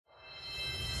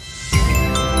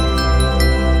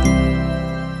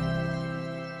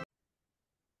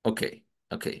Okay,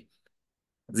 okay.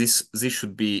 This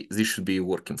should be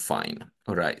working fine.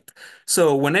 All right.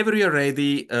 So whenever you're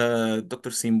ready,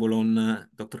 Dr. Simbolon,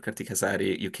 Dr.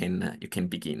 Kartikasari, you can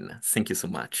begin. Thank you so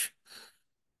much.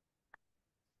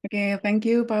 Okay, thank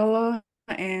you, Paolo,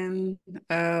 and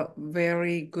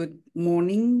very good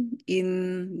morning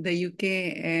in the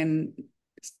UK and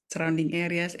surrounding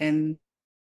areas, and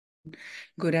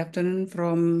good afternoon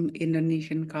from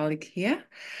Indonesian colleague here.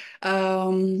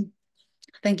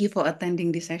 Thank you for attending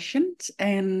this session.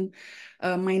 And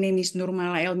my name is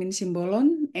Nurmala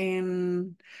Simbolon,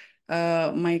 and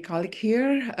my colleague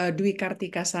here, Dwi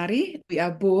Kartikasari. We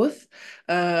are both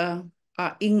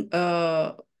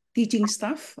teaching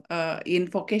staff in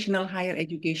vocational higher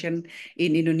education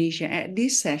in Indonesia. At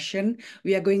this session,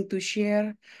 we are going to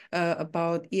share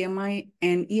about EMI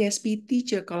and ESP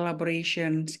teacher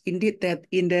collaborations. Indeed, that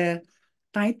in the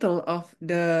title of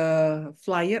the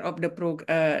flyer of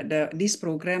this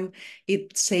program,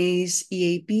 it says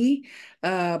EAP,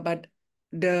 but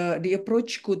the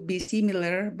approach could be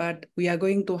similar, but we are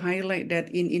going to highlight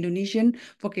that in Indonesian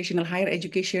vocational higher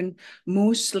education,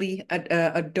 most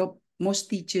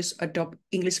teachers adopt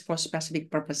English for specific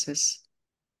purposes.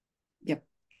 Yep.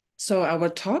 So our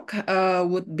talk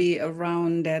would be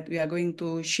around that. We are going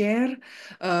to share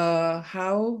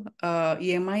how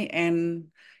EMI and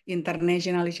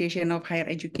internationalization of higher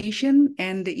education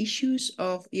and the issues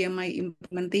of EMI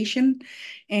implementation.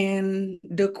 And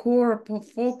the core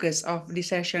focus of this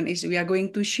session is we are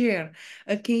going to share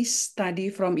a case study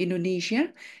from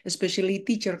Indonesia, especially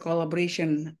teacher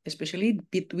collaboration, especially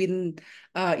between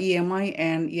EMI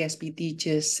and ESP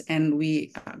teachers. And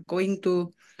we are going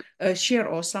to share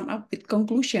or sum up with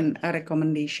conclusion a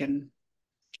recommendation.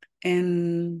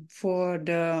 And for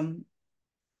the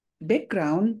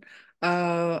background,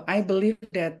 I believe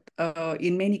that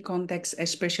in many contexts,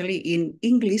 especially in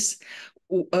English,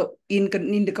 in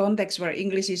the context where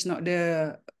English is not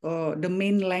the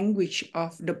main language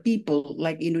of the people,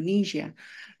 like Indonesia,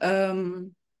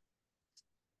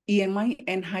 EMI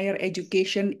and higher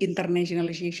education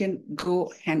internationalization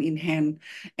go hand in hand.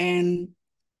 And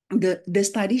the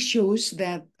study shows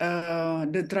that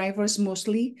the drivers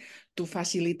mostly to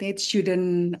facilitate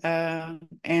student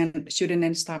and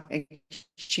staff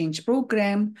exchange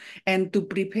program and to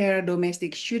prepare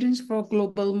domestic students for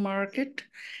global market.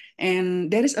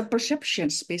 And there is a perception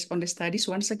based on the studies,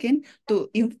 once again, there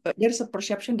is a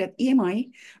perception that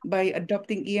EMI, by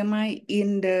adopting EMI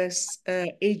in the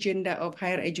agenda of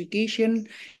higher education,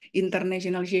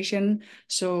 internationalization,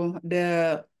 so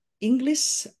the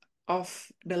English of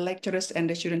the lecturers and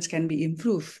the students can be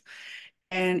improved.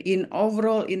 And in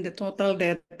the total,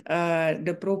 that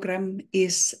the program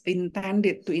is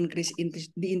intended to increase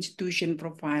the institution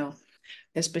profile,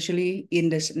 especially in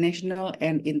this national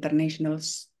and international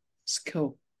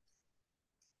scope.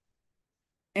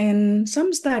 And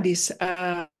some studies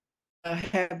have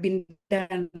been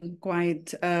done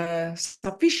quite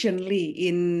sufficiently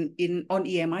on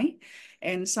EMI,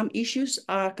 and some issues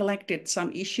are collected,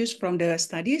 some issues from the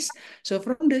studies. So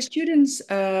from the students'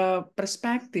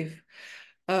 perspective,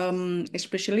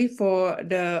 especially for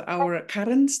our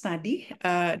current study,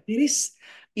 there is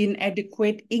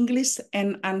inadequate English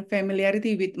and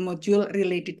unfamiliarity with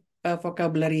module-related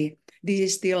vocabulary. This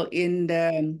is still in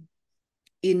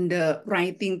the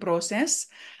writing process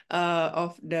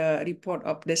of the report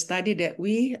of the study that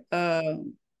we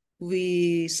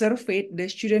surveyed the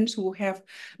students who have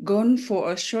gone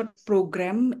for a short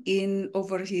program in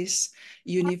overseas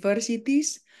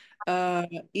universities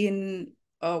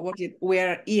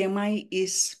where EMI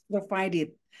is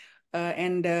provided.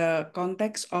 And the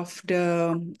context of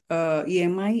the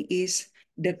EMI is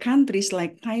the countries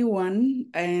like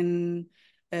Taiwan and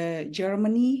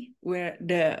Germany, where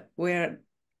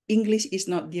English is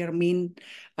not their main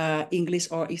English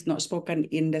or is not spoken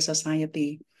in the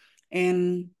society.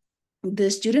 And the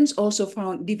students also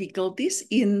found difficulties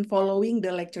in following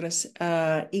the lecturers'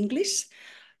 English.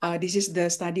 This is the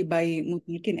study by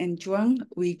Mutakin and Chuang,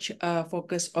 which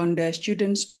focus on the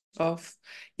students of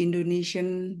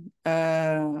Indonesian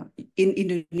in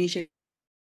Indonesia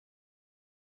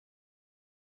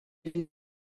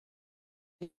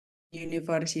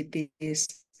universities.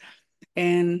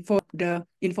 And for the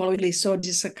in following list, so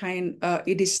this is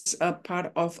it is a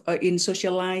part of in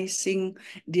socializing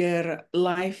their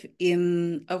life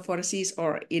in overseas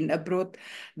or in abroad.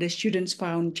 The students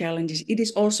found challenges. It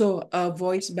is also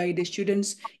voiced by the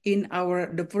students in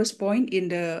the first point in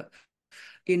the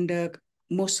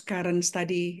most current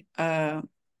study.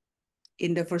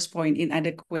 In the first point,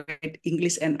 inadequate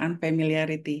English and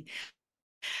unfamiliarity.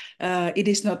 It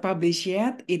is not published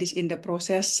yet. It is in the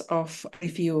process of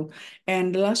review.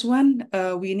 And the last one,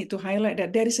 we need to highlight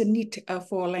that there is a need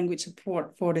for language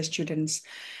support for the students.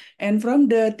 And from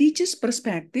the teachers'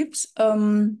 perspectives,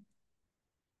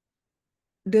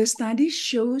 the study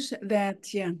shows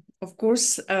that, yeah, of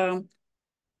course,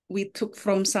 we took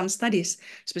from some studies,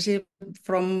 especially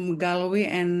from Galloway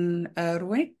and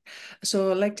Rueck.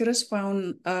 So lecturers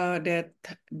found that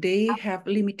they have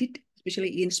limited,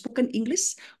 especially in spoken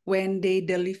English, when they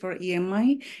deliver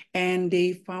EMI, and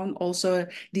they found also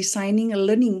designing a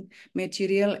learning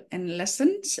material and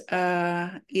lessons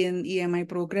in EMI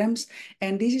programs.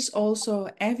 And this is also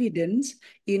evidence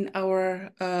in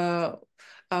our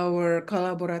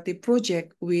collaborative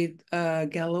project with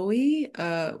Galloway,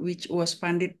 which was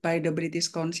funded by the British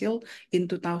Council in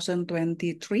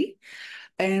 2023.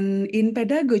 And in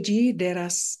pedagogy,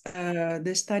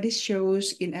 the study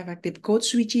shows ineffective code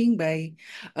switching by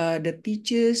the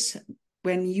teachers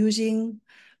when using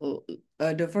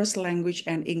the first language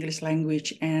and English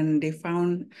language. And they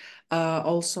found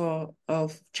also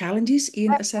of challenges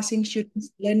in assessing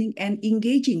students' learning and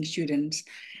engaging students.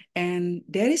 And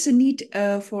there is a need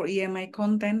for EMI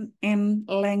content and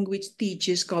language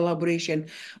teachers collaboration,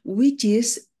 which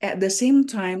is at the same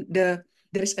time there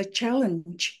is a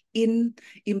challenge in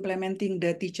implementing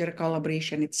the teacher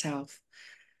collaboration itself.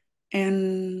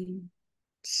 And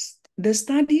the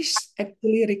studies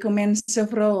actually recommend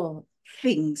several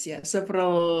things, yeah,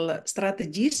 several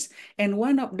strategies. And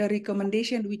one of the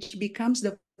recommendation which becomes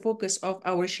the focus of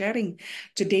our sharing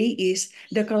today is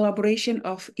the collaboration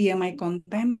of EMI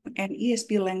content and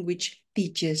ESP language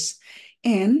teachers.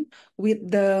 And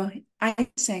with the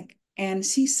ISEC and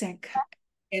CSEC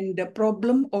and the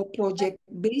problem or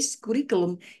project-based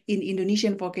curriculum in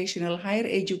Indonesian vocational higher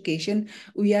education,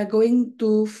 we are going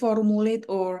to formulate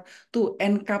or to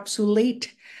encapsulate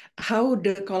how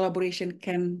the collaboration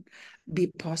can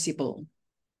be possible.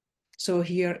 So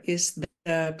here is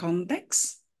the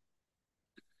context.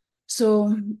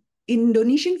 So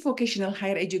Indonesian vocational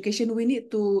higher education, we need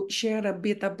to share a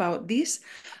bit about this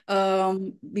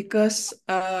because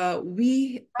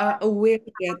we are aware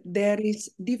that there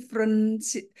is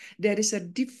a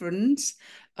difference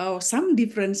or some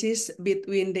differences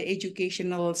between the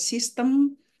educational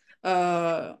system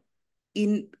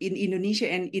in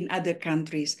Indonesia and in other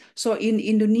countries. So in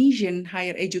Indonesian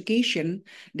higher education,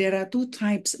 there are two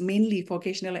types, mainly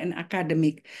vocational and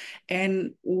academic.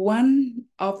 And one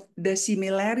of the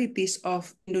similarities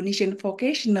of Indonesian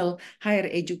vocational higher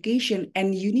education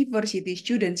and university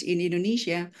students in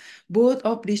Indonesia, both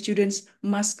of the students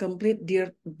must complete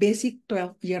their basic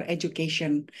 12-year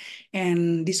education.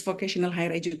 And this vocational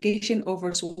higher education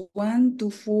offers 1 to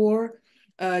 4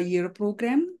 year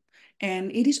program,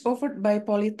 and it is offered by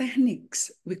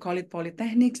polytechnics. We call it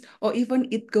polytechnics, or even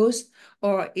it goes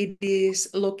or it is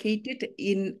located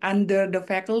in under the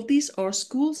faculties or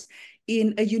schools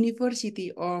in a university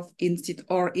or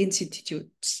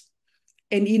institutes.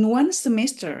 And in one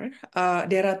semester,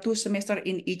 there are 2 semesters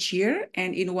in each year,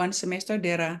 and in one semester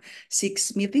there are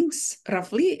 6 meetings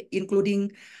roughly,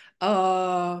 including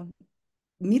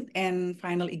mid and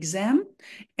final exam.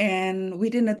 And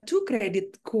within a 2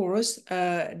 credit course,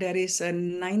 there is a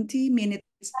 90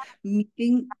 minutes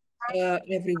meeting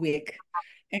every week.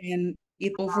 And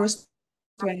it offers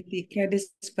 20 credits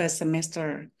per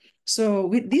semester. So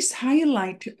with this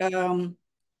highlight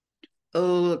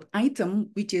item,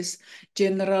 which is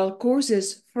general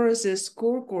courses versus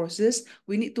core courses,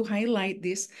 we need to highlight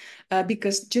this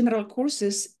because general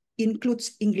courses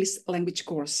includes English language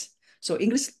course. So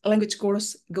English language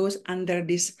course goes under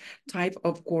this type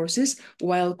of courses,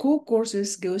 while core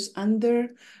courses goes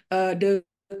under the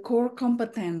core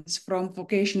competence from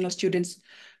vocational students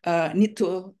need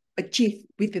to achieve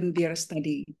within their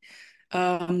study.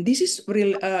 This is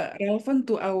relevant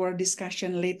to our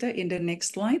discussion later in the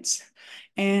next slides.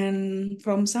 And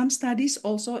from some studies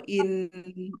also in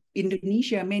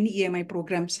Indonesia, many EMI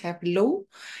programs have low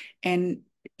and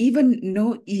even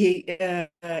no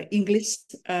English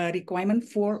requirement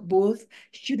for both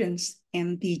students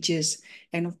and teachers.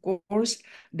 And of course,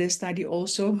 the study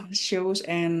also shows,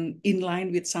 and in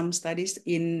line with some studies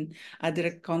in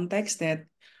other contexts, that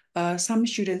some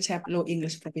students have low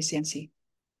English proficiency.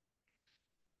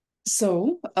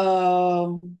 So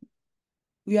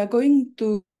we are going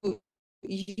to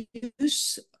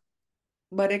use,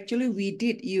 but actually we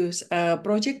did use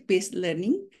project-based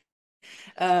learning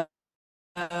at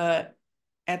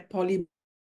Poly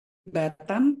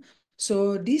Batam.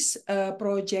 So this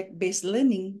project-based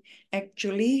learning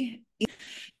actually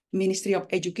Ministry of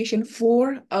Education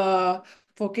for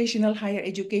vocational higher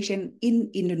education in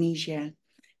Indonesia.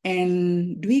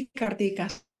 and Dwi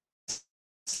Kartikasari,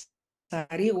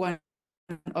 one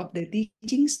of the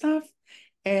teaching staff.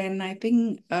 And I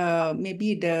think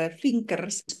maybe the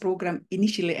thinkers program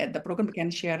initially at the program can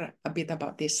share a bit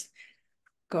about this.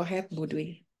 Go ahead, Bu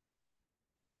Dwi.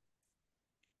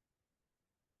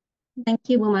 Thank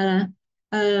you, Nurmala.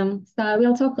 So I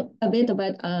will talk a bit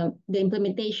about the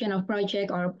implementation of project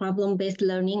or problem-based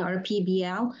learning or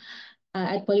PBL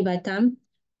at Poly Batam,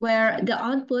 where the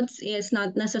outputs is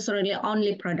not necessarily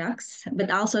only products, but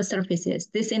also services.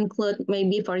 This include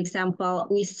maybe, for example,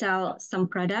 we sell some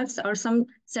products or some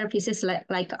services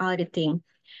like auditing.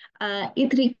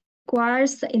 It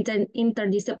requires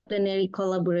interdisciplinary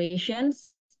collaborations.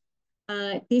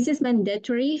 This is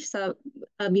mandatory. So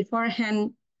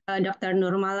beforehand, Dr.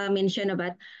 Nurmala mentioned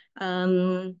about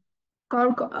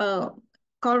core,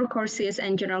 core courses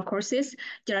and general courses.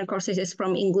 General courses is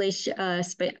from English,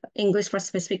 English for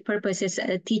specific purposes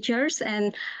teachers,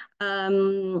 and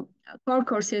core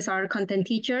courses are content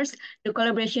teachers. The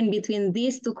collaboration between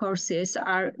these two courses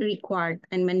are required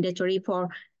and mandatory for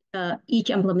each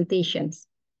implementations.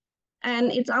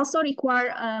 And it's also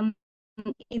required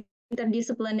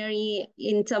interdisciplinary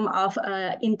in terms of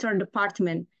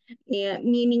interdepartment,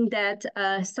 meaning that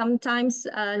sometimes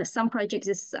some projects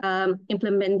is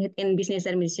implemented in business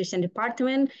administration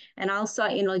department and also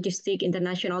in logistic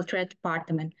international trade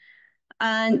department.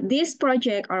 And this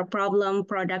project or problem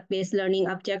product-based learning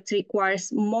object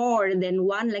requires more than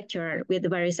one lecturer with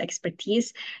various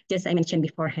expertise, just I mentioned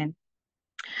beforehand.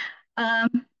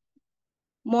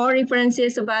 More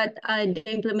references about the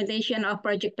implementation of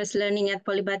project-based learning at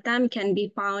Poly Batam can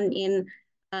be found in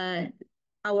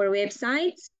our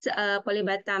website,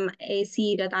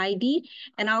 polybatamak.ac.id,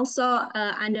 and also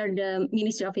under the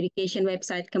Ministry of Education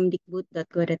website,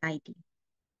 kemdikbud.go.id.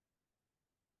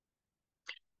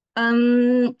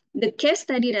 The case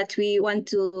study that we want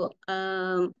to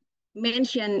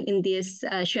mention in this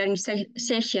sharing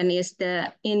session is the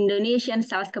Indonesian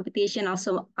Sales Competition,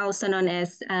 also known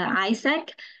as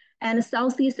ISEC, and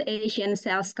Southeast Asian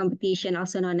Sales Competition,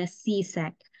 also known as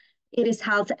CSEC. It is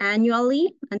held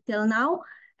annually until now.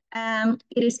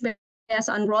 It is based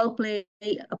on role play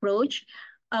approach,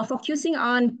 focusing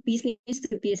on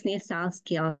business-to-business sales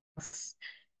skills.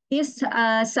 This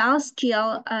sales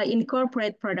skill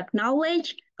incorporate product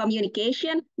knowledge,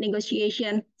 communication,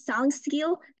 negotiation, selling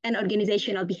skill, and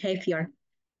organizational behavior.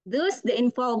 Thus, the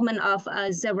involvement of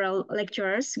several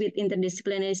lecturers with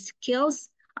interdisciplinary skills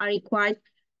are required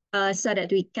so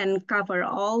that we can cover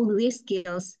all these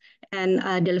skills and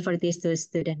deliver this to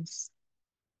students.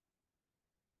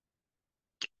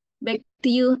 Back to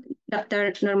you,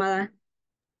 Dr. Nurmala.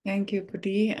 Thank you,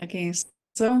 Budi. Okay,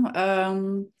 so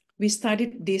we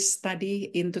started this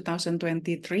study in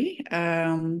 2023.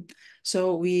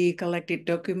 So we collected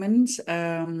documents.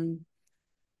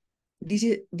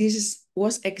 This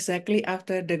was exactly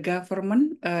after the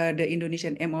government, the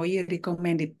Indonesian MOE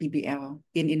recommended PBL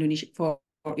in Indonesia for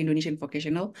Indonesian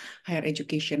vocational higher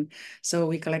education. So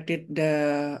we collected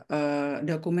the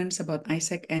documents about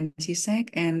ISEC and CSEC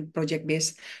and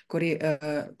project-based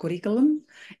curriculum.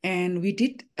 And we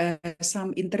did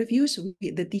some interviews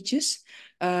with the teachers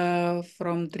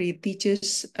from 3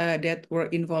 teachers that were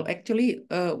involved. Actually,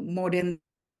 more than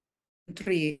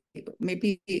 3,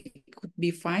 maybe it could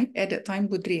be 5 at that time,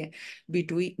 Budwi,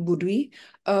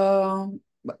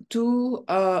 to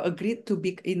agreed to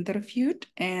be interviewed,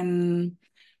 and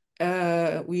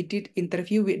we did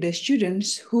interview with the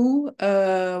students who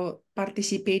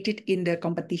participated in the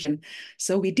competition.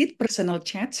 So we did personal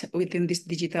chats within this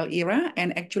digital era,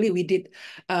 and actually we did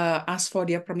ask for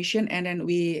their permission, and then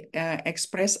we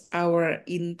express our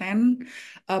intent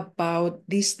about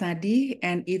this study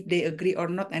and if they agree or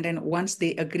not. And then once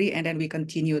they agree, and then we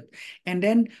continued. And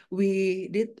then we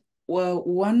did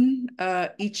one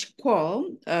each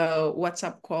call,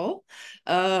 WhatsApp call,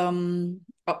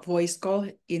 voice call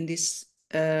in this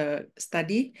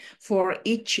study for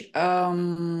each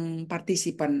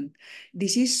participant.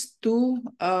 This is to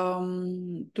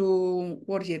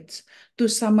what is it? To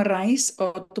summarize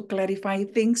or to clarify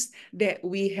things that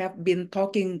we have been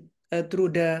talking through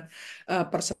the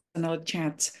personal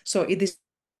chats. So it is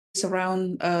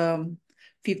around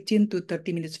 15 to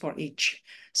 30 minutes for each.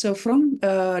 So from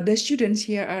the students,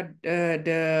 here are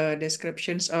the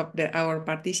descriptions of our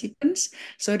participants.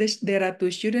 So there are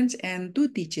 2 students and 2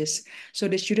 teachers. So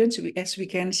the students, as we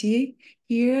can see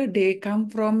here, they come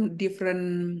from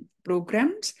different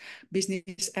programs,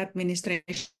 business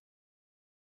administration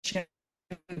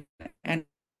and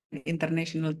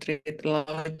international trade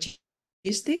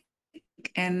logistics,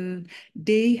 and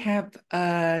they have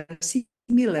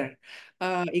similar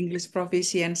English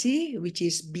proficiency, which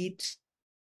is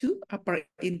B2, upper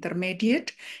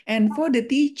intermediate. And for the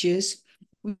teachers,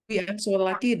 we are so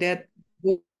lucky that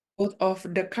both of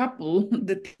the couple,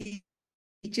 the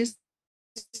teachers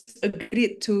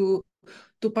agreed to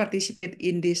participate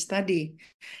in this study.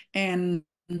 And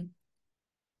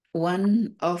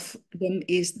one of them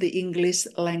is the English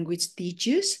language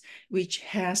teachers, which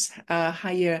has a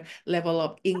higher level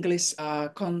of English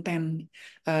content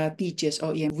teachers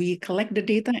or We collect the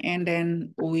data and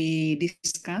then we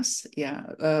discuss.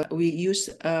 We use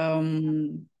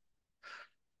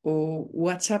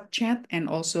WhatsApp chat and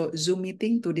also Zoom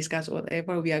meeting to discuss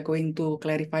whatever we are going to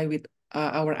clarify with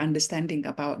our understanding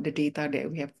about the data that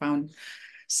we have found.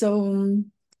 So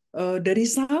the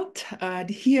result,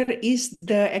 here is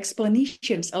the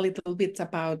explanations a little bit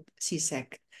about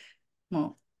CSEC.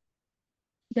 Mo.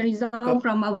 The result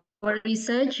from our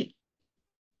research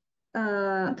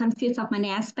consists of many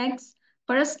aspects.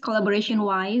 First,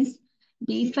 collaboration-wise,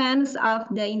 the events of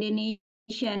the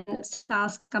Indonesian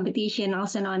SALS competition,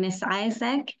 also known as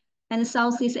ISEC, and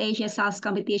Southeast Asia SALS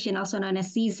competition, also known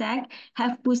as CSEC,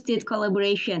 have boosted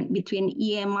collaboration between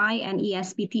EMI and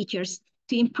ESP teachers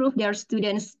to improve their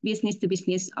students'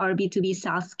 business-to-business or B2B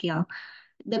SALS skill.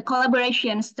 The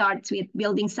collaboration starts with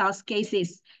building SALS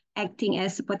cases, acting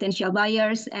as potential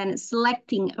buyers and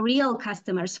selecting real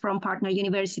customers from partner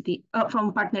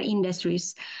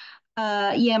industries.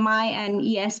 EMI and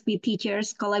ESP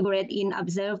teachers collaborate in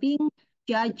observing,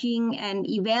 judging, and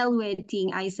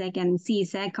evaluating ISEC and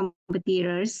CSEC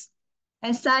competitors.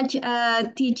 As such,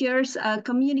 teachers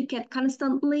communicate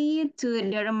constantly to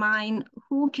determine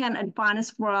who can advance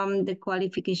from the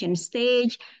qualification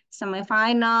stage,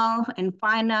 semifinal, and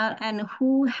final, and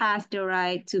who has the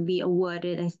right to be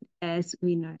awarded as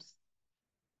winners.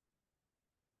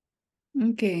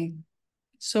 Okay,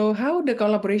 so how the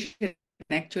collaboration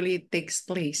actually takes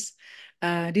place.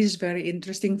 This is very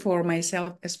interesting for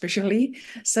myself, especially.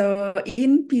 So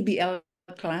in PBL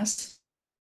class,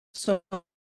 so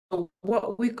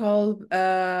what we call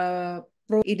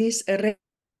it is a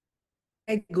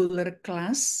regular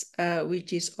class,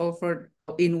 which is offered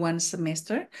in one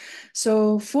semester.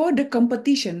 So for the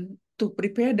competition, to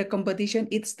prepare the competition,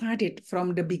 it started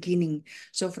from the beginning.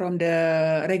 So from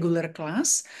the regular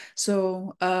class.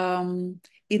 So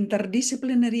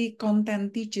interdisciplinary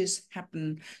content teachers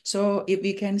happen. So if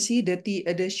we can see that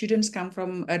the students come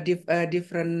from a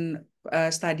different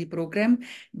study program,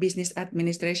 business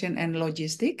administration and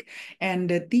logistic, and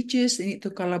the teachers need to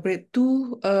collaborate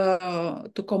to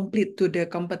complete to the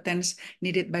competence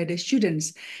needed by the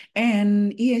students.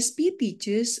 And ESP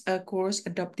teaches a course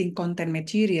adopting content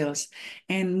materials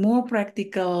and more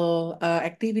practical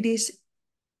activities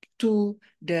to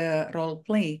the role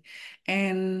play.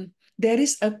 And there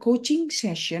is a coaching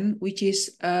session which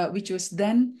was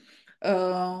done.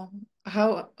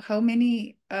 How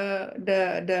many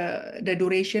the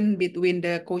duration between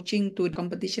the coaching to the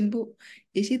competition, Bu?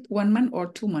 Is it 1 month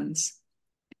or 2 months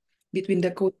between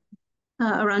the coach?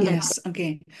 Around Yes,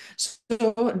 okay.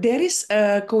 So there is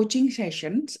a coaching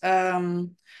sessions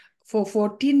for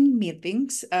 14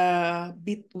 meetings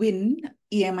between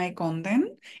EMI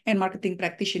content and marketing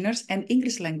practitioners and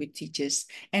English language teachers.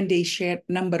 And they shared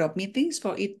number of meetings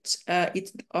for each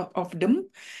of them.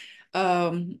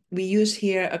 We use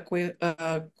here a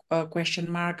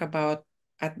question mark about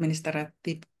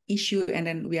administrative issue, and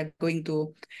then we are going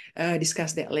to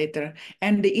discuss that later.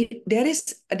 And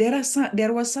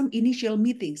there was some initial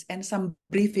meetings and some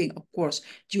briefing, of course,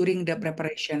 during the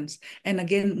preparations. And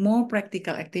again, more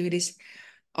practical activities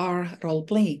are role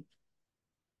playing.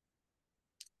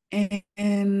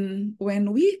 And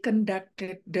when we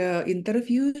conducted the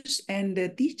interviews and the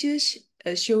teachers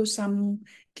show some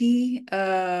key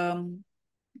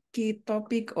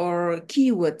topic or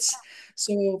keywords.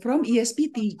 So from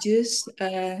ESP teachers,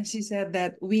 she said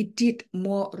that we did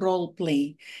more role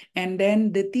play. And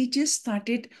then the teachers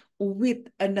started with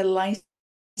analyzing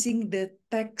the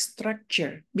text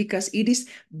structure because it is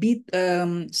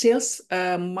sales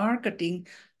marketing.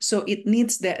 So it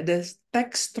needs the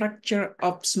text structure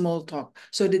of small talk.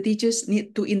 So the teachers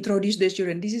need to introduce the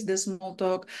student. This is the small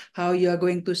talk, how you are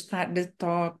going to start the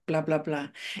talk, blah, blah, blah.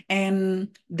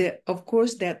 And of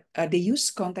course that they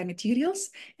use content materials,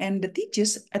 and the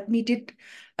teachers admitted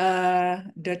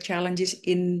the challenges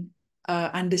in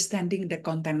understanding the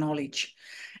content knowledge.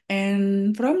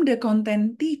 And from the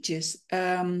content teachers,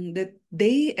 that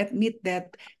they admit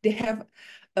that they have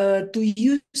to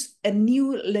use a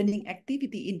new learning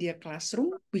activity in their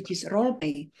classroom, which is role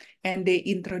play, and they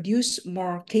introduce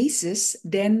more cases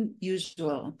than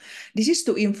usual. This is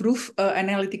to improve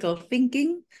analytical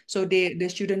thinking, so the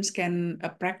students can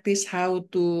practice how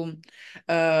to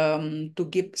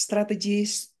give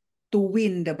strategies to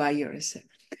win the buyers.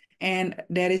 And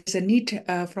there is a need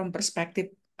from perspective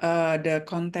the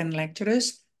content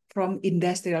lecturers from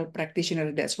industrial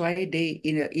practitioners. That's why they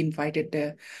invited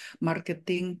the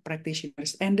marketing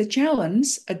practitioners. And the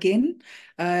challenge, again,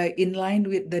 in line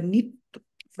with the need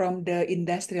from the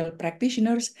industrial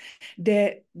practitioners,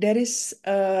 there is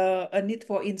a need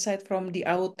for insight from the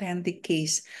authentic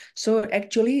case. So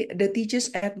actually, the teachers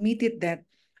admitted that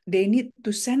they need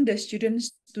to send the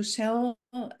students to sell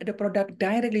the product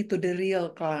directly to the real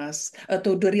class,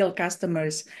 to the real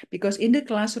customers. Because in the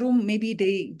classroom, maybe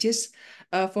they just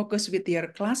focus with their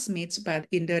classmates, but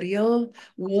in the real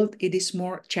world, it is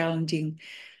more challenging.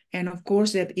 And of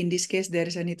course, that in this case, there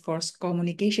is a need for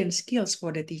communication skills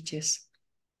for the teachers.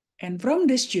 And from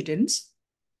the students,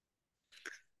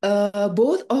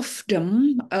 both of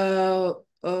them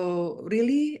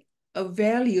really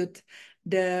valued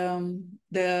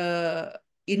the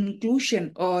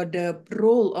inclusion or the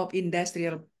role of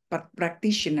industrial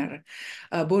practitioner.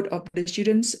 Both of the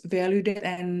students valued it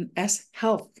and as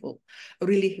helpful,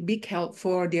 really big help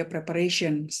for their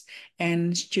preparations.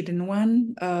 And student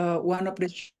one of the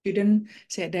students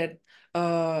said that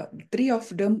three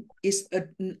of them is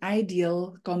an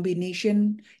ideal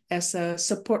combination as a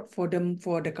support for them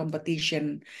for the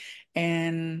competition.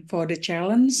 And for the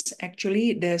challenge,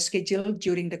 actually, the schedule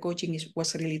during the coaching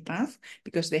was really tough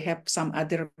because they have some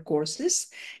other courses.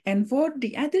 And for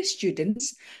the other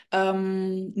students,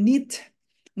 need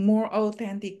more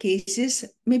authentic cases.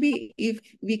 Maybe if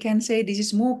we can say this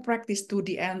is more practice to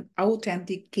the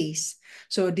authentic case.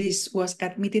 So this was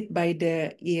admitted by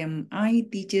the EMI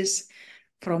teachers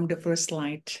from the first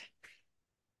slide.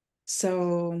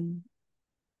 So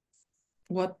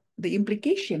what the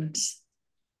implications?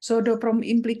 So from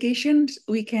implications,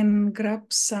 we can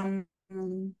grab some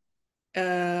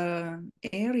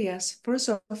areas. First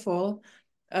of all,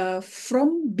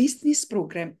 from business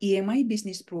program, EMI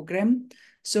business program,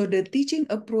 so the teaching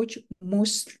approach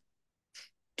most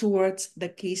towards the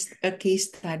case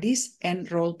studies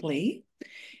and role play.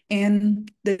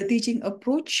 And the teaching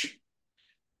approach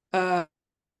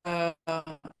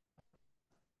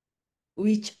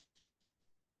which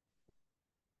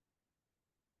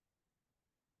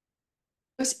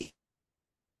was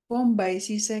informed by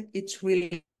CSEC, it's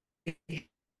really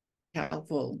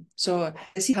helpful. So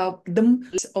this help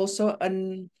them. Also,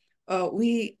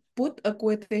 we put a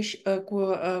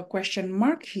question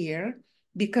mark here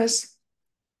because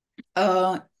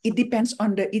it depends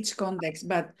on the each context,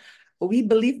 but we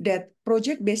believe that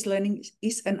project-based learning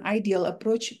is an ideal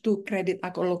approach to credit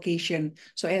allocation.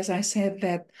 So as I said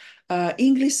that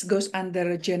English goes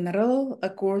under general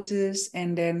courses,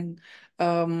 and then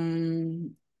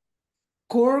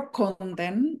core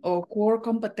content or core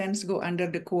competence go under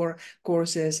the core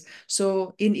courses.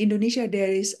 So in Indonesia,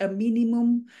 there is a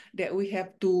minimum that we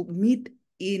have to meet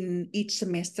in each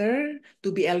semester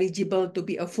to be eligible to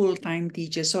be a full-time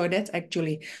teacher. So that's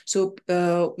actually, so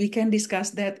we can discuss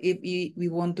that if we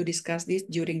want to discuss this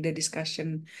during the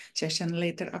discussion session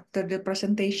later after the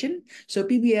presentation. So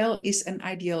PBL is an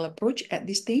ideal approach at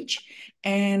this stage.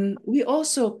 And we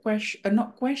also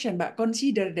not question, but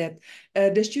consider that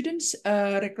the students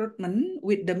recruitment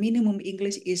with the minimum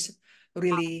English is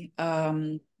really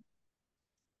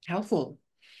helpful.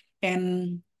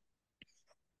 And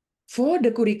for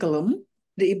the curriculum,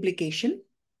 the implication,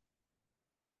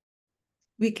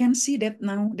 we can see that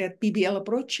now that PBL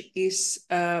approach is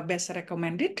best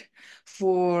recommended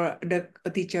for the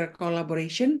teacher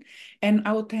collaboration and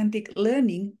authentic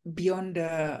learning beyond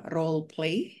the role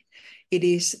play. It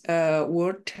is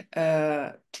worth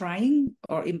trying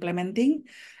or implementing,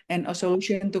 and a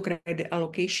solution to credit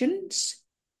allocations.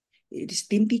 It is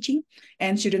team teaching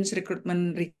and students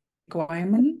recruitment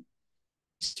requirement,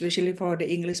 especially for the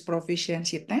English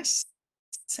proficiency tests,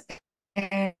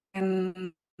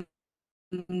 and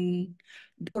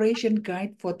operation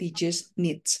guide for teachers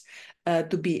needs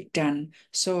to be done.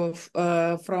 So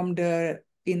from the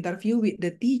interview with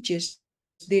the teachers,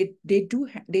 they do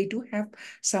have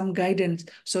some guidance.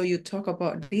 So you talk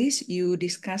about this, you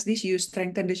discuss this, you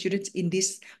strengthen the students in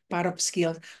this part of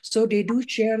skills. So they do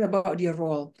share about their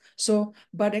role. So,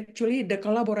 but actually the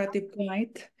collaborative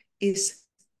guide is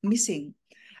missing,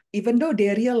 even though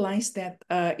they realize that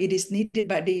it is needed,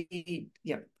 but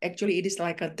actually it is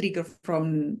like a trigger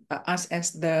from us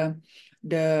as the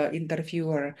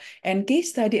interviewer. And case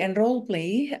study and role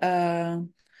play,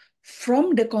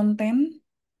 from the content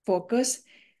focus,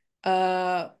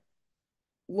 what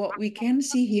we can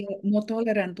see here, more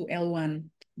tolerant to L1.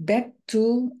 Back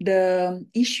to the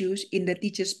issues in the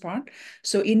teacher's part.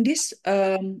 So in this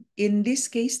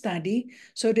case study,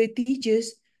 so the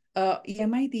teachers,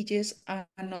 EMI teachers are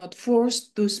not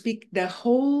forced to speak the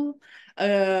whole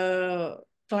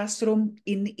classroom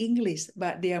in English,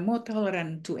 but they are more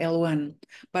tolerant to L1.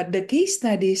 But the case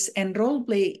studies and role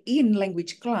play in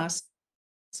language class,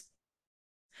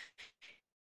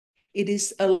 it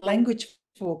is a language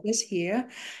focus here.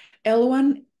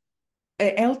 L1,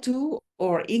 L2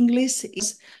 or English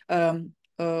is admitted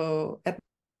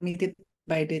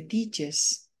by the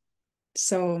teachers.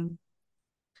 So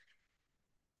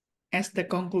as the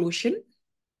conclusion,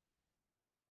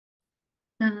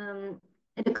 the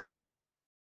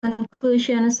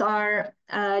conclusions are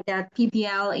that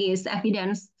PBL is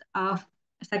evidence of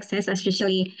success,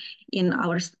 especially in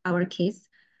our case.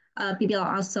 PBL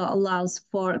also allows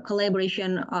for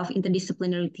collaboration of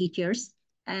interdisciplinary teachers,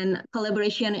 and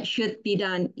collaboration should be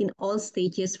done in all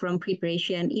stages from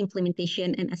preparation,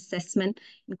 implementation, and assessment,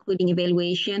 including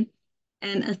evaluation.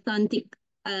 And authentic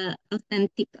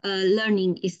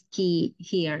learning is key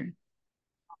here.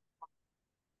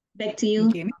 Back to you.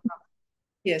 Okay.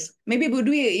 Yes, maybe Bu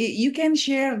Dwi, you can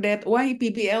share that why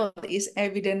PBL is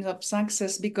evidence of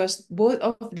success, because both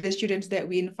of the students that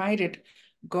we invited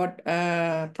got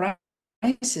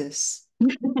prizes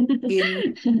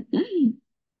in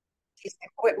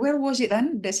where was it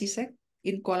done, the CSEC?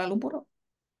 In Kuala Lumpur?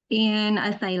 In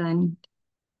Thailand.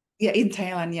 Yeah, in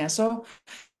Thailand, yeah. So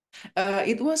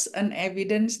it was an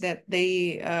evidence that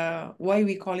they, why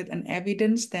we call it an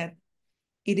evidence that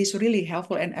it is really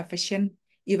helpful and efficient,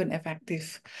 even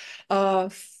effective.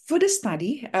 For the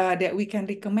study that we can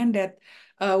recommend that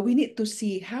we need to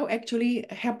see how actually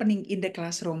happening in the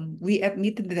classroom. We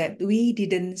admitted that we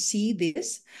didn't see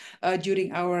this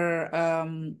during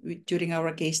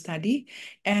our case study,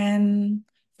 and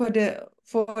for the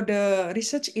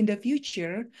research in the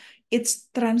future, its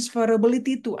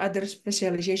transferability to other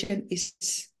specialization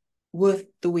is worth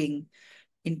doing.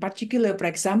 In particular, for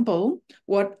example,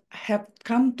 what have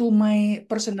come to my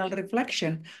personal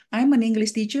reflection, I'm an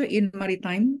English teacher in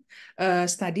maritime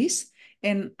studies,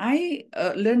 and I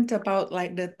learned about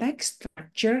like the text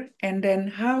structure and then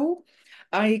how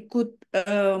I could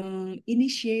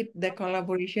initiate the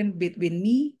collaboration between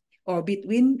me or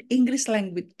between English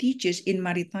language teachers in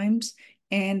maritimes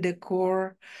and the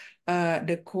core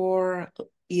EMI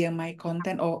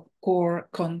content or core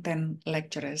content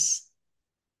lecturers.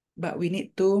 But we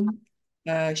need to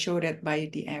show that by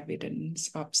the evidence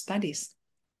of studies.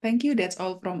 Thank you. That's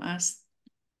all from us.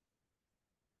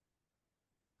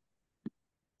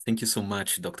 Thank you so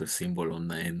much, Dr. Simbolon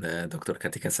and Dr.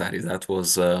 Kartikasari. That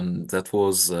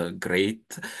was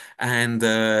great. And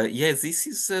yes, this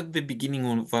is the beginning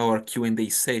of our Q&A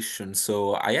session.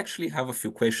 So I actually have a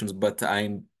few questions, but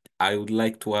I would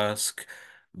like to ask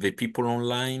the people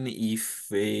online if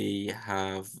they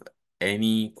have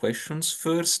any questions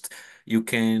first. You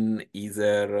can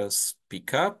either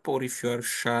speak up, or if you are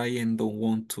shy and don't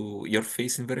want to your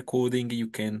face in the recording, you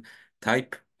can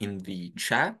type in the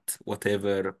chat,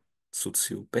 whatever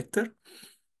suits you better.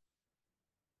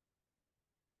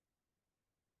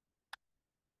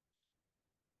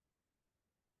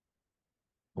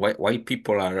 While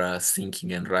people are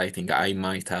thinking and writing, I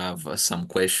might have some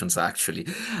questions actually.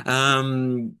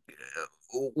 More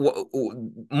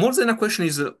than a question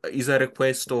is a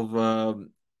request of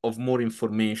more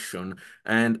information.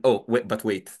 And oh,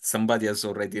 wait, somebody has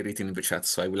already written in the chat,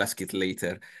 so I will ask it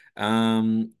later.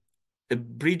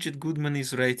 Bridget Goodman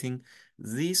is writing,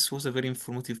 this was a very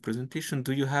informative presentation.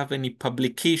 Do you have any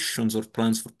publications or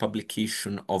plans for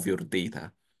publication of your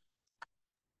data?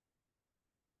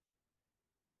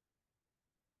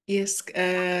 Yes,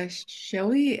 shall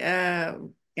we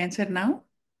answer now,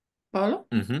 Paulo?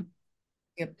 Mm-hmm.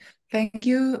 Yep. Thank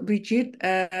you, Bridget.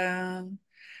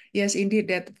 Yes, indeed,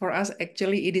 that for us,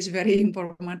 actually, it is very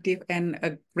informative and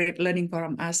a great learning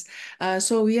from us.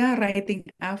 So we are writing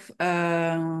up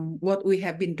what we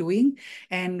have been doing,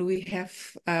 and we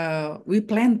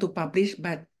plan to publish,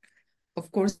 but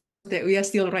of course, that we are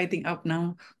still writing up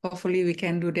now. Hopefully, we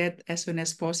can do that as soon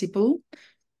as possible.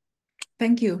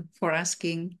 Thank you for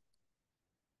asking.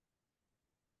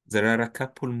 There are a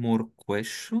couple more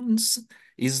questions.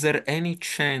 Is there any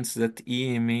chance that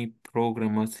EMA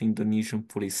program at Indonesian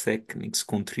polytechnics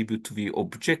contribute to the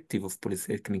objective of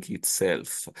polytechnic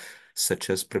itself, such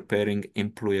as preparing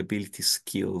employability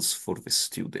skills for the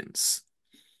students?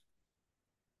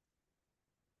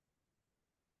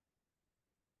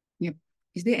 Yep.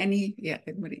 Is there any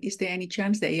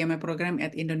chance the EMI program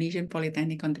at Indonesian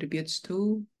Polytechnic contributes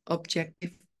to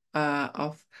objective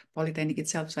of Polytechnic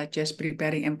itself, such as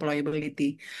preparing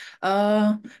employability?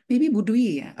 Maybe Bu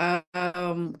Dwi,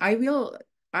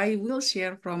 I will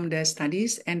share from the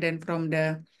studies and then from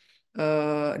the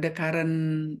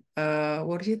current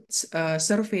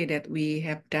survey that we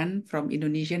have done from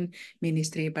Indonesian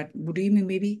Ministry. But Bu Dwi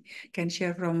maybe can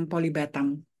share from Poly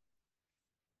Batam.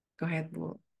 Go ahead,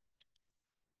 Bu.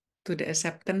 To the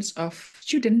acceptance of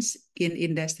students in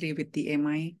industry with the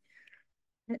EMI.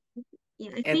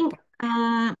 Yeah, I think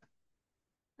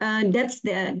that's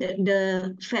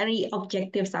the very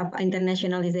objectives of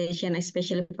internationalization,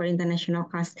 especially for international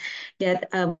costs that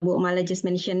Bu Mala just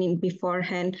mentioned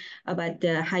beforehand about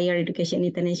the higher education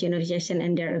internationalization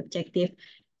and their objective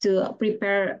to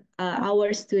prepare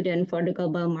our student for the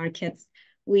global markets,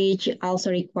 which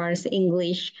also requires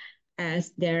English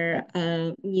as their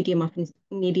medium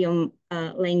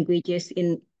languages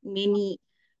in many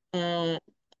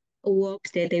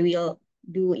works that they will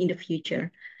do in the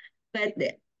future. But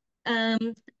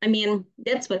I mean,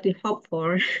 that's what we hope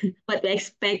for, what we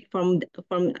expect from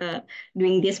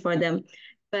doing this for them.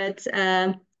 But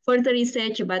further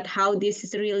research about how this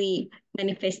is really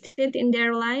manifested in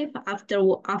their life after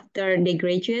they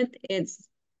graduate, it's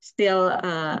still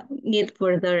need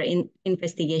further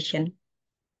investigation.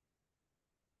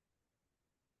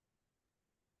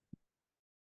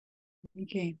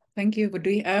 Okay, thank you, Bu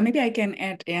Dwi. Maybe I can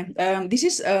add, this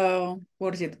is a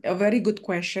very good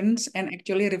questions and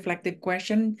actually reflective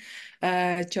question,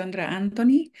 Chandra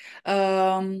Anthony.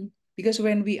 Because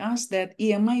when we ask that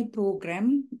EMI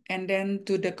program and then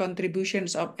to the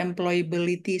contributions of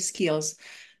employability skills,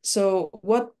 so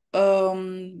what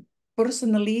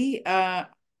personally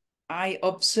I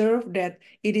observe that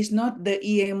it is not the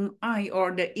EMI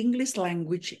or the English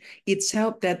language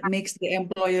itself that makes the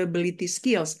employability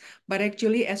skills, but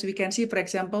actually, as we can see, for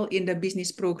example, in the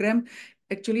business program,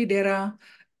 actually there are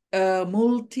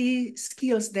multi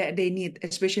skills that they need,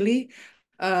 especially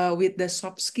with the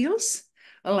soft skills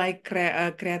like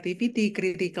creativity,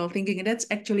 critical thinking. That's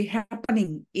actually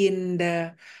happening in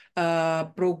the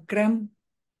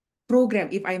program,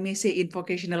 if I may say, in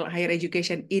vocational higher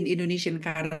education in Indonesian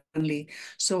currently.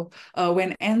 So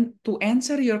to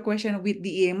answer your question with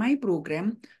the EMI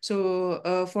program, so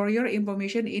for your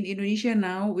information, in Indonesia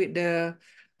now with the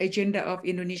agenda of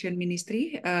Indonesian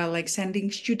Ministry, like sending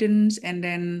students and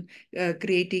then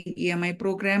creating EMI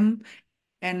program,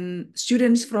 and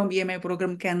students from EMI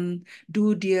program can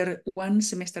do their 1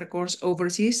 semester course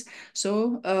overseas.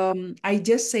 So I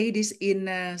just say this in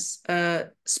a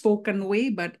spoken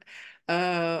way, but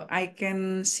I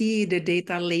can see the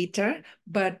data later.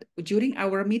 But during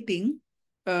our meeting,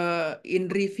 in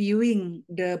reviewing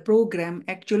the program,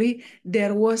 actually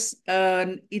there was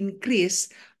an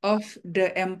increase of the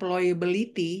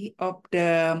employability of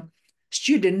the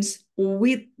students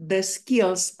with the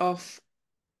skills of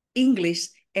English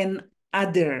and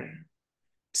other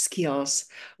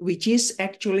skills, which is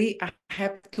actually, I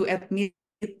have to admit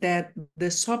that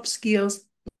the soft skills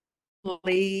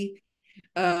play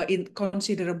in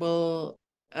considerable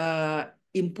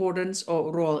importance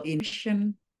or role in.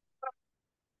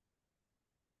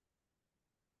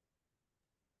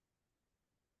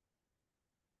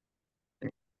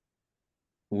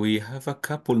 We have a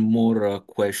couple more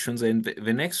questions, and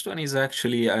the next one is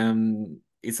actually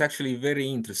it's actually very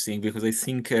interesting because I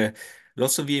think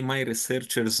lots of EMI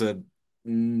researchers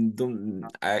don't.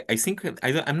 I think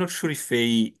I'm not sure if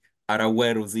they are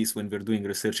aware of this when we're doing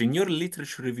research. In your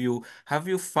literature review, have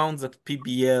you found that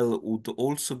PBL would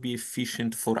also be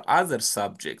efficient for other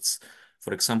subjects,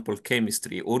 for example,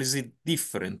 chemistry, or is it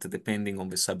different depending on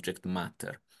the subject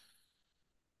matter?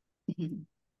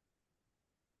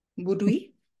 Bu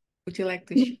Dwi, would you like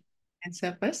to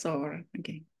answer first or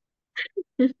okay?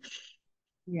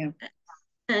 Yeah.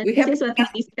 We This have is what we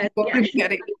discussed, yeah.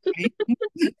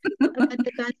 About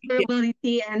the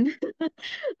transferability and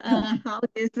how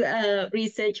this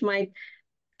research might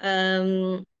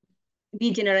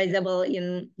be generalizable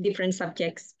in different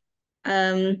subjects.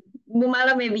 Bu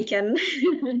Mala maybe can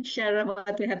share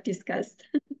what we have discussed.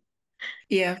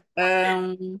 Yeah.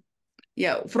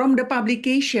 Yeah. From the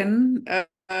publication,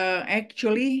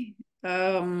 actually,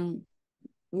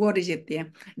 what is it?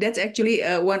 Yeah, that's actually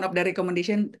one of the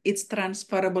recommendation. It's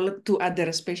transferable to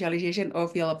other specialization or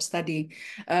field of study.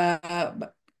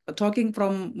 Talking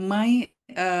from my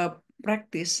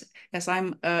practice, as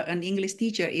I'm an English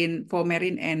teacher for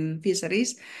marine and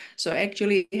fisheries, so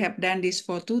actually have done this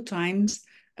for 2 times.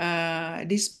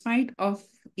 Despite of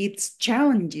its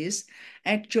challenges,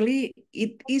 actually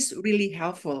it is really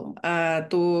helpful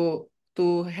to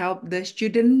to help the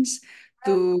students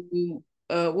to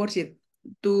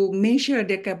to measure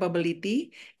their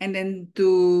capability and then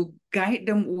to guide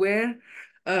them where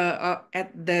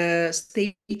at the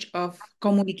stage of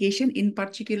communication. In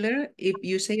particular, if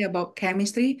you say about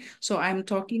chemistry, so I'm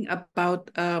talking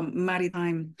about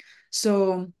maritime.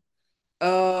 So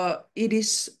it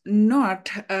is not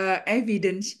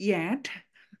evidence yet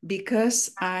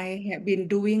because I have been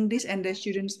doing this and the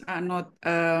students are not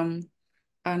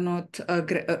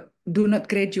do not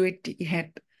graduate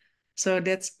yet. So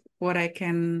that's what I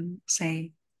can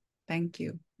say. Thank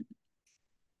you.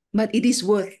 But it is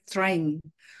worth trying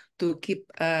to keep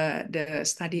the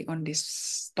study on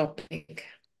this topic.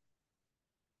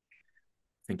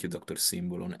 Thank you, Dr.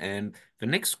 Simbolon. And the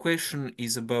next question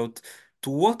is about to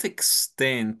what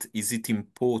extent is it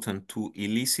important to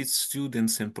elicit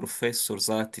students and professors'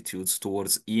 attitudes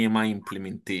towards EMI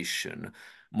implementation,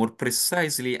 more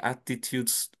precisely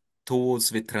attitudes towards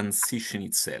the transition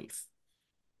itself?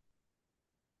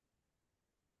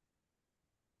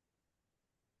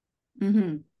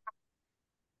 Mm-hmm.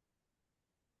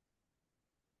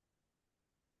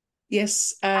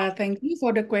 Yes, thank you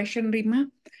for the question, Rima.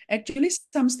 Actually,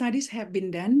 some studies have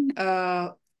been done,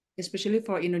 especially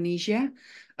for Indonesia.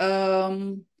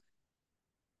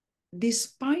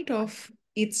 Despite of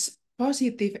its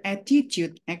positive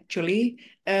attitude, actually,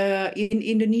 in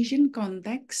Indonesian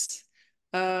context,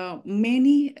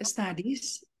 many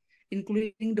studies,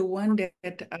 including the one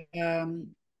that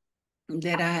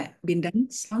have been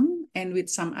done, some and with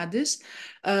some others,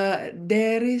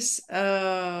 there is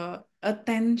a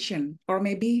tension or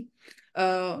maybe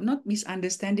not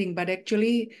misunderstanding, but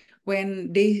actually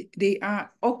when they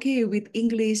are okay with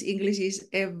English, English is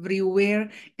everywhere,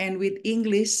 and with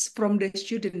English from the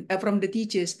student, from the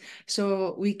teachers,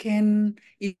 so we can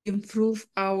improve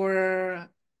our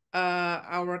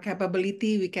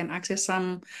capability, we can access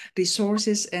some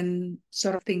resources and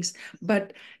sort of things.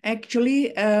 But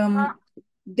actually,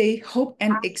 they hope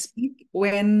and expect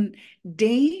when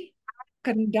they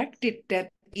conducted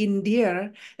that in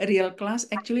their real class,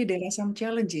 actually there are some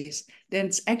challenges. Then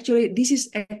actually, this is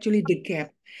actually the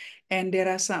gap. And there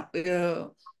are some,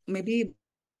 maybe,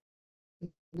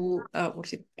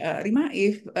 Rima,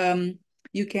 if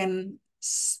you can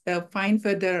find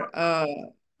further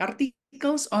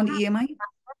articles on EMI,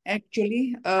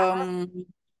 actually,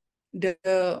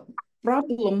 the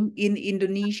problem in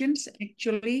Indonesians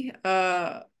actually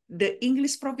the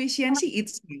English proficiency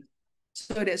itself.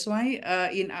 So that's why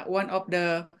in one of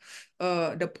the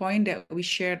point that we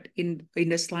shared in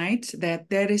the slides, that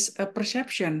there is a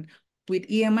perception with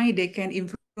EMI they can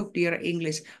improve their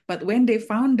English, but when they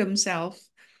found themselves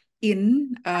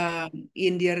in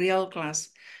their real class,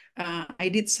 I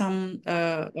did some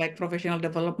like professional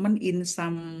development in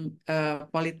some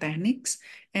polytechnics,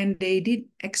 and they did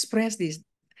express this.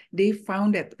 They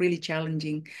found that really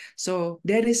challenging. So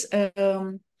there is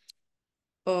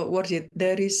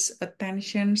there is a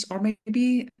tensions, or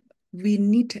maybe we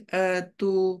need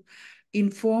to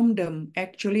inform them.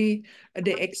 Actually,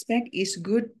 the expect is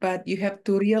good, but you have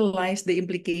to realize the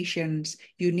implications.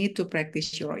 You need to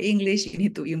practice your English. You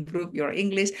need to improve your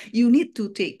English. You need to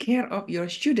take care of your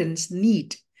students'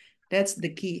 need. That's the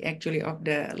key, actually, of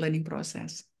the learning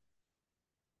process.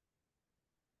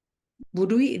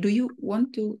 Budui, do you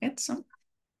want to add some?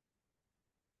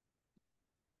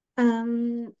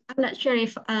 I'm not sure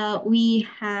if we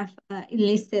have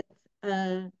enlisted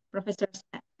professors'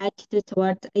 attitude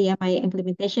toward EMI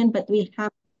implementation, but we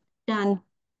have done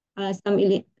some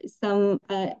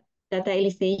data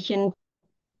illustration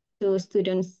to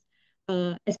students,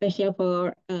 especially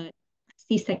for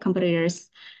CSEC competitors.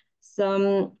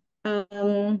 Some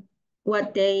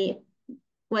what they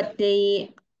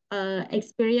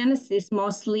experience is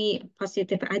mostly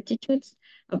positive attitudes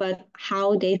about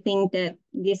how they think that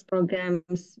these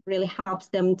programs really helps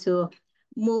them to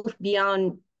move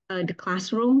beyond the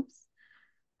classrooms.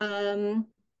 For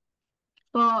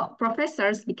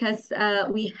professors, because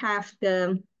we have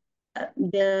the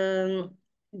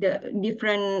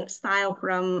different style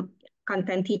from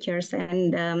content teachers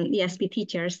and ESP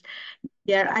teachers,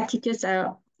 their attitudes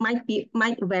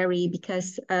might vary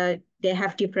because they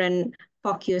have different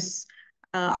focus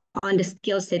on the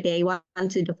skills that they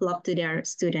want to develop to their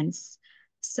students.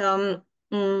 So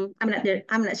I'm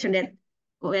not sure that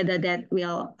whether that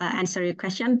will answer your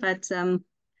question, but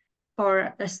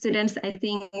for students, I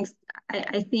think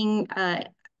I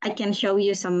can show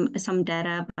you some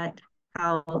data about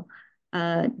how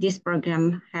this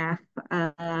program have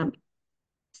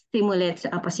stimulates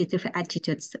positive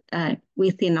attitudes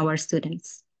within our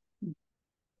students.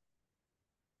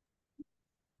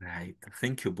 Right.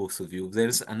 Thank you, both of you.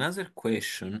 There's another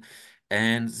question,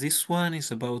 and this one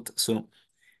is about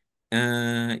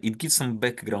it gives some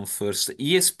background first.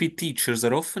 ESP teachers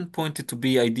are often pointed to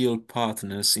be ideal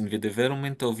partners in the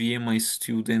development of EMI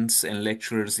students and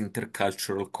lecturers'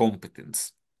 intercultural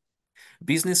competence.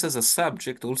 Business as a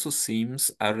subject also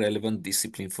seems a relevant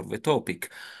discipline for the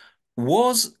topic.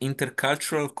 Was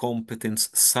intercultural competence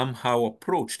somehow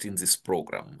approached in this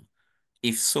program?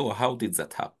 If so, how did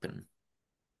that happen?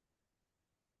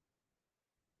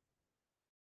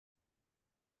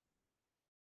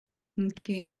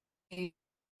 Okay.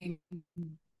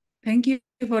 Thank you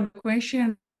for the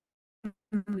question,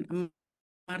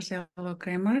 Marcelo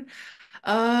Kramer.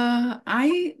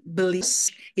 I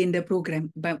believe in the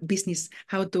program about business,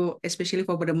 how to, especially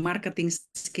for the marketing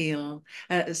skill,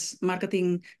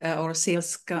 marketing or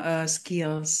sales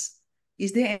skills.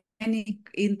 Is there any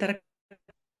intercultural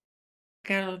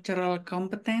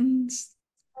competence?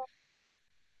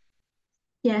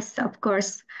 Yes, of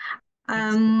course.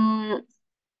 Yes.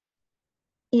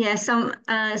 Yeah, some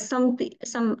of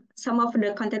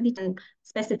the content teaching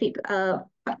specific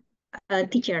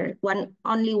teacher,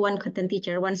 only one content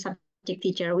teacher, one subject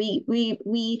teacher. We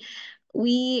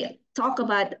talk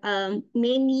about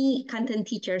many content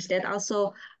teachers that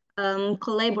also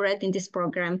collaborate in this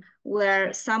program,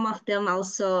 where some of them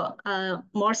also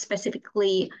more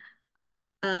specifically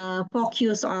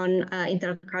focus on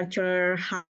interculture,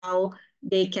 how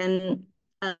they can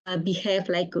behave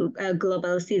like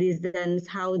global citizens,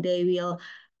 how they will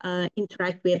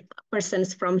interact with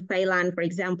persons from Thailand, for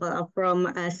example, or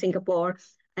from Singapore,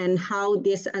 and how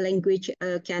this language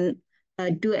can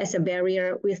do as a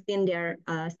barrier within their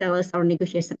sales or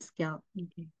negotiation skill.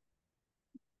 Okay.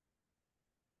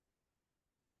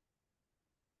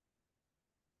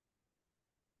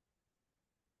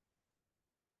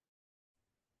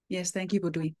 Yes, thank you,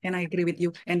 Budwi. And I agree with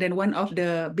you. And then one of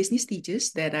the business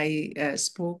teachers that I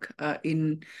spoke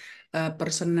in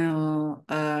personal,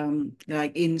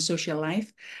 like in social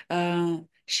life,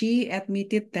 she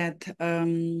admitted that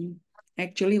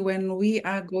actually when we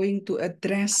are going to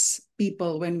address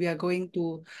people, when we are going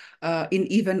to in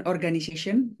even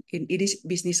organization, it is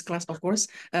business class, of course.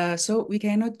 So we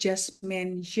cannot just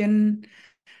mention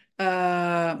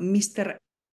Mr.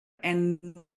 and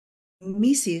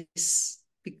Mrs.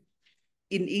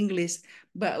 in English,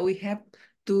 but we have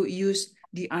to use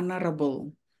the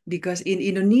honorable because in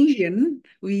Indonesian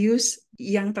we use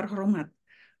yang terhormat.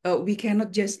 We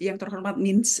cannot just yang terhormat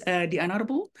means the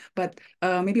honorable, but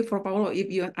maybe for Paulo, if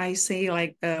I say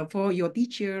like for your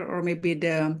teacher or maybe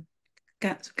the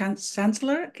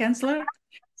chancellor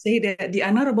say that the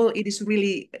honorable, it is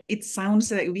really, it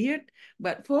sounds like weird,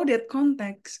 but for that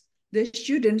context, the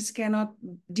students cannot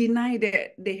deny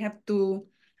that they have to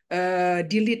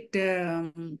delete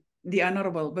the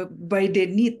honorable, but by they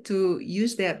need to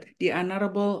use that, the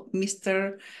honorable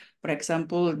Mr., for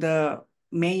example, the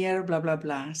mayor, blah, blah,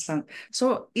 blah.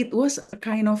 So it was a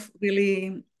kind of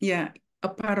really, yeah, a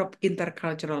part of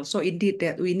intercultural. So indeed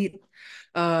that we need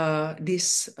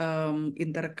this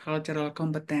intercultural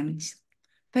competence.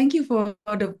 Thank you for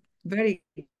the very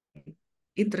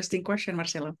interesting question,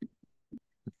 Marcelo.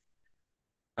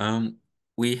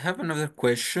 We have another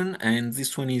question, and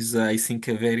this one is, I think,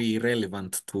 very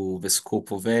relevant to the scope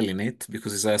of ELINET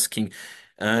because it's asking,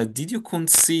 did you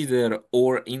consider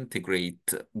or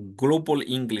integrate global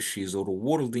Englishes or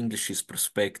world Englishes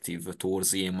perspective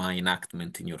towards EMI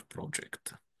enactment in your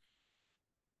project?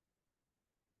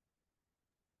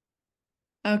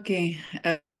 Okay.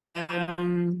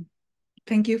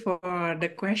 Thank you for the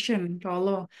question,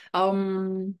 Paulo.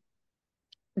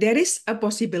 There is a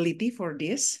possibility for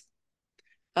this.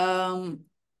 I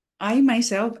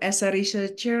myself, as a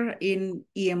researcher in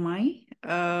EMI,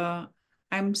 I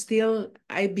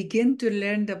begin to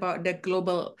learn about the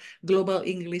global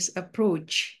English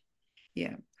approach.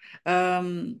 Yeah.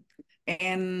 And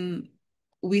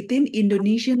within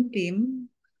Indonesian team,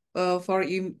 for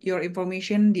your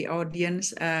information, the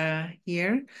audience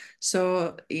here.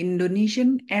 So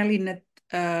Indonesian ELINET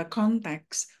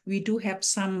context, we do have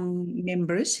some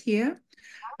members here,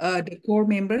 the core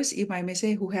members, if I may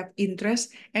say, who have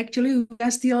interest. Actually, we are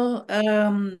still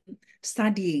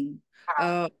studying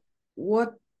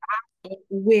what,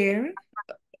 where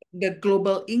the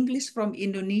global English from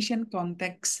Indonesian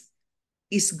context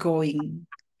is going.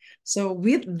 So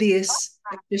with this,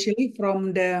 especially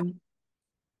from the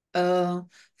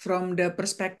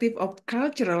perspective of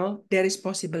cultural, there is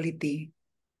possibility.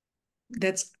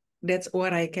 That's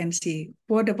what I can see.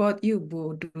 What about you,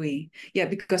 Bu Dwi? Yeah,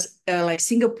 because like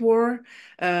Singapore,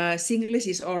 Singlish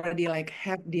is already like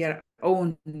have their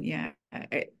own. Yeah,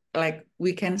 like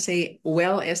we can say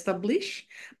well established,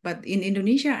 but in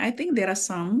Indonesia, I think there are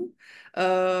some,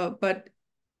 but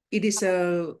it is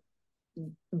a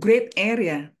great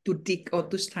area to dig or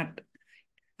to start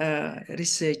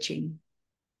researching.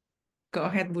 Go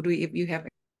ahead, Budwi, if you have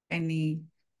any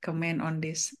comment on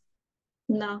this.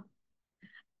 No,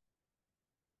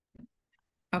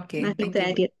 Okay, nothing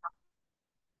thank to you.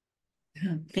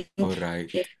 add it. All right.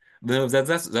 No,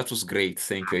 that was great.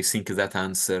 Thank you. I think that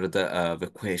answered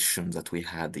the question that we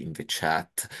had in the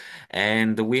chat.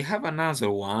 And we have another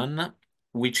one,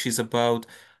 which is about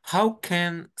how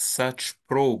can such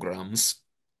programs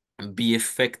be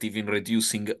effective in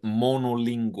reducing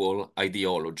monolingual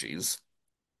ideologies?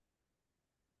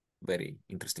 Very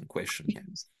interesting question. Yeah.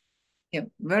 Yeah,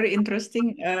 very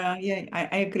interesting. Yeah,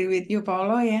 I agree with you,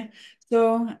 Paulo. Yeah.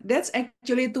 So that's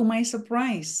actually to my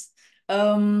surprise.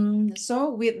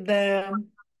 So with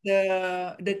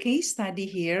the case study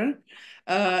here,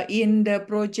 in the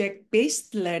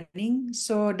project-based learning,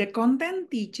 so the content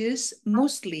teachers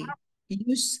mostly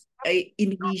use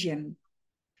Indonesian.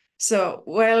 So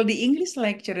while the English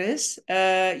lecturers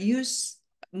use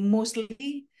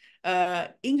mostly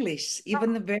English,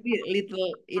 even very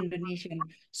little Indonesian.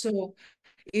 So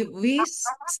if we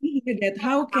see here that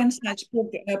how can such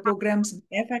programs be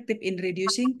effective in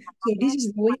reducing, so this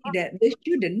is the way that the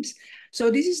students,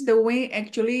 so this is the way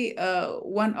actually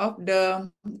one of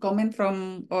the comment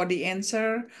from or the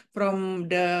answer from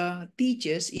the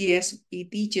teachers, ESE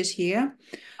teachers here,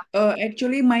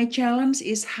 actually, my challenge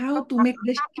is how to make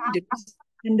the students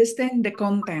understand the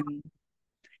content.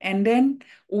 And then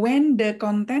when the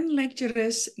content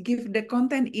lecturers give the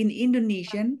content in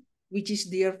Indonesian, which is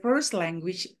their first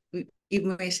language, if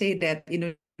we may say that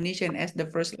Indonesian as the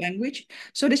first language,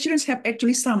 so the students have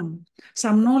actually some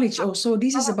knowledge. Oh, so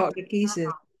this is about the cases.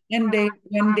 And they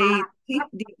when they take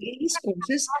the English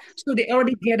courses, so they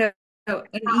already get an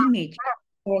image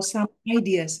or some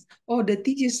ideas. Oh, the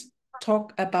teachers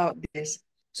talk about this.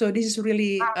 So this is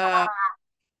really, I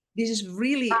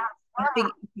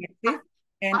think, effective.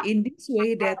 And in this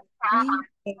way that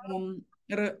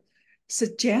we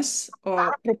suggest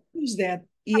or propose that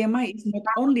EMI is not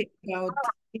only about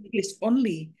English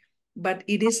only, but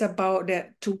it is about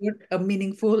that toward a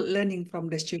meaningful learning from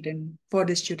the student, for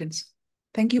the students.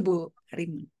 Thank you, Bu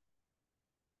Rima.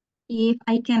 If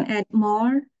I can add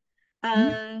more,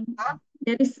 Hmm?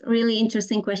 that is really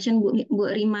interesting question, Bu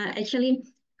Rima. Actually,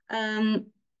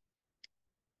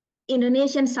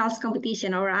 Indonesian Sales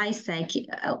Competition, or ISEC,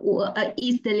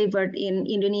 is delivered in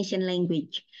Indonesian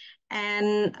language.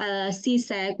 And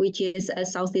CSEC, which is a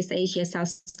Southeast Asia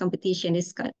Sales Competition,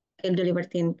 is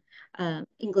delivered in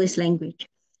English language.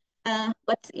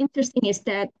 What's interesting is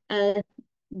that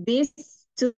these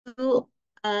two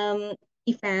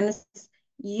events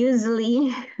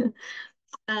usually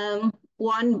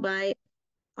won by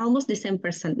almost the same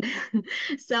person.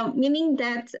 So meaning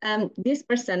that this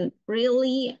person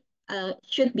really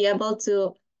should be able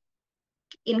to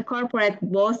incorporate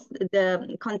both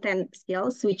the content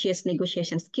skills, which is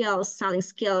negotiation skills, selling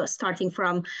skills, starting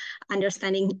from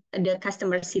understanding the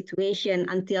customer situation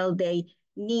until they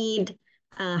need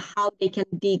how they can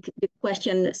dig the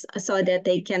questions so that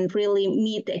they can really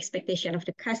meet the expectation of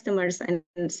the customers and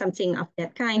something of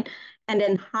that kind. And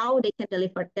then how they can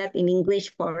deliver that in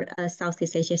English for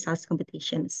Southeast Asia sales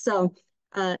competition. So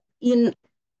in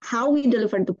how we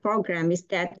deliver the program is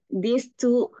that these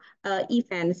two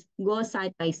events go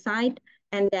side by side,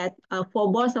 and that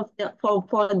for both of the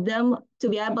for them to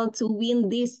be able to win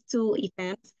these two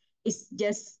events is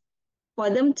just for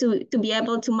them to be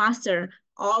able to master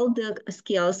all the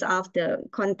skills of the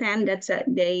content that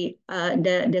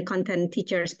the content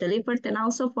teachers delivered, and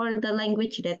also for the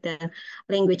language that the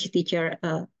language teacher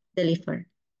delivered.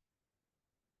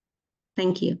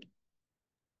 Thank you.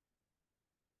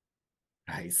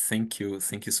 Right, thank you.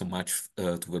 Thank you so much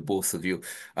to the both of you.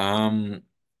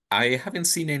 I haven't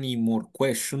seen any more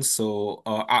questions, so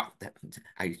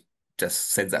I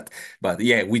just said that. But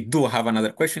yeah, we do have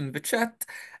another question in the chat.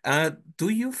 Do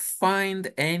you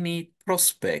find any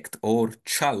prospect or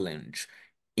challenge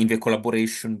in the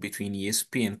collaboration between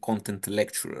ESP and content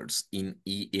lecturers in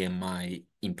EMI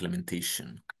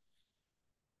implementation?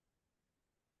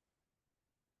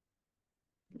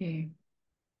 Okay.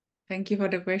 Thank you for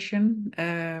the question,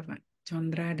 Pak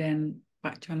Chandra dan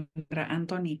Pak Chandra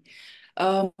Anthony.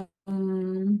 So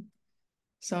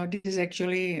this is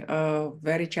actually a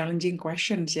very challenging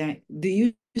question. Yeah. Do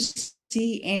you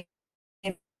see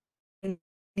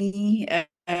any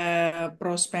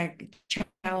prospect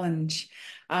challenge?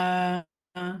 I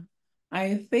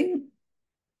think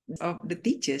of the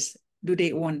teachers do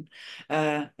they want?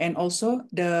 And also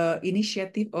the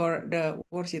initiative or the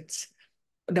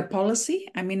the policy.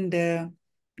 I mean the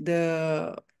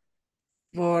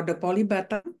for the Poly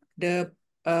Batam, the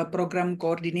program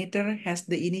coordinator has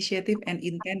the initiative and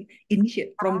intent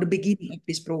initiate from the beginning of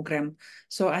this program.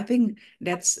 So I think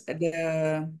that's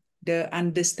the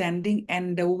understanding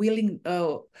and the willing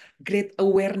great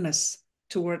awareness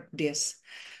toward this.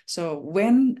 So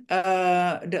when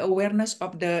the awareness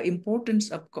of the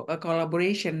importance of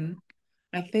collaboration,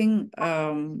 I think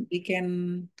we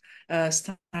can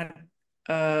start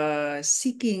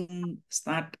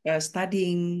start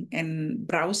studying and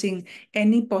browsing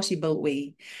any possible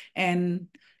way. And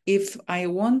if I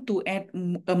want to add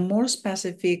a more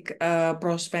specific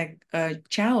prospect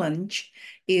challenge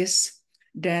is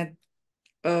that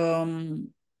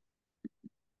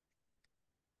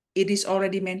it is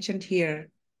already mentioned here,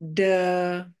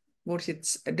 the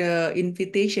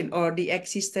invitation or the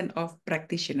existence of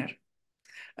practitioner.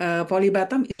 Poly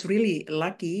Batam is really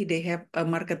lucky. They have a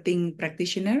marketing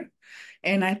practitioner,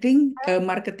 and I think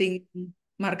marketing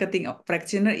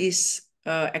practitioner is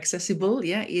accessible,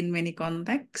 yeah, in many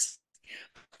contexts.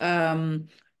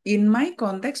 In my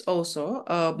context also,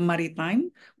 maritime,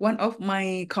 one of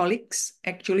my colleagues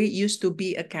actually used to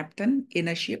be a captain in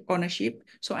a ship, on a ship,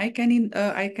 so I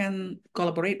can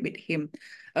collaborate with him.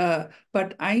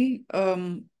 But I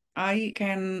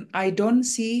don't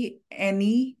see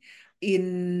any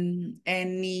in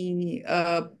any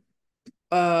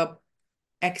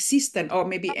existent or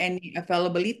maybe any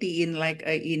availability in like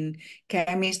in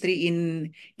chemistry,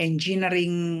 in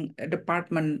engineering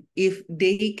department, if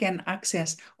they can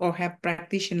access or have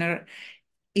practitioner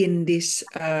in this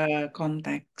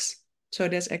context. So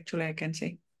that's actually I can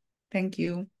say. Thank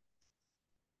you.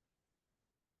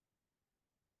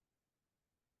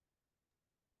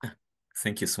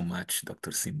 Thank you so much,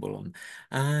 Dr. Simbolon.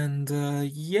 And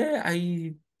yeah,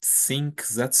 I think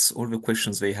that's all the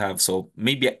questions they have. So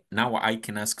maybe now I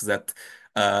can ask that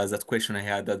question I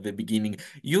had at the beginning.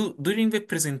 You during the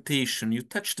presentation, you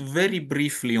touched very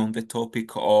briefly on the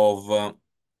topic of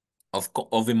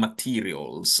the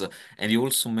materials, and you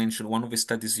also mentioned one of the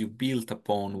studies you built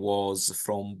upon was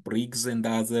from Briggs and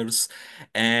others,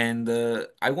 and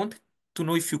I wanted to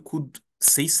know if you could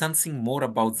say something more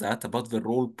about that, about the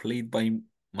role played by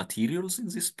materials in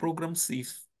these programs,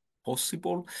 if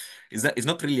possible. Is that, it's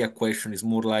not really a question, it's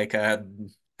more like a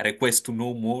request to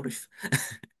know more if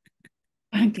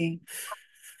Okay.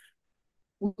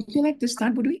 Would you like to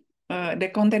start, Budwi? The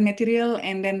content material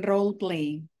and then role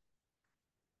play.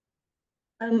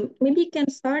 Maybe you can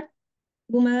start,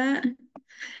 Bumala.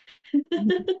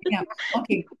 Yeah,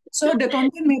 okay. So the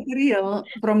content material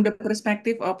from the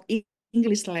perspective of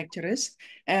English lecturers,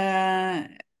 uh,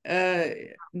 uh,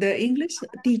 the English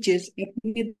teachers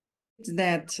admit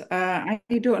that I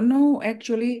don't know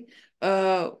actually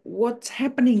what's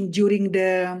happening during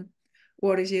the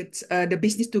what is it the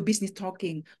business to business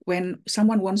talking when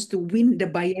someone wants to win the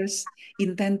buyer's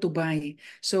intent to buy.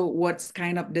 So what's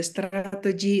kind of the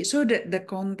strategy? So the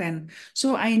content.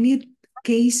 So I need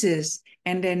cases,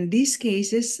 and then these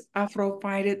cases are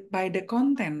provided by the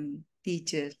content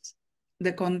teachers,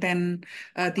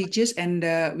 teachers, and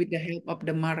with the help of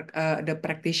the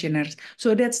practitioners.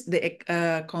 So that's the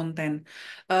content.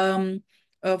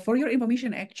 For your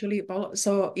information, actually, Paul,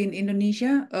 so in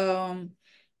Indonesia,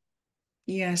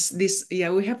 yes,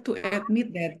 we have to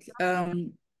admit that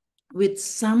with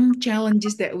some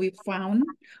challenges that we found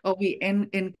or we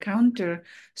encounter.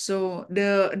 So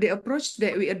the approach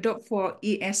that we adopt for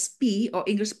ESP or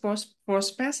English for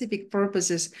specific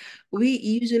purposes, we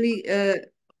usually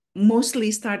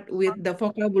mostly start with the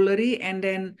vocabulary, and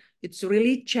then it's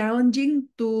really challenging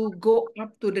to go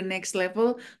up to the next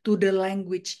level to the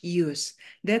language use.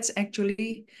 That's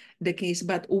actually the case.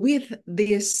 But with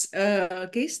this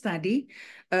case study,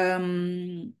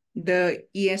 the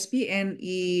ESP and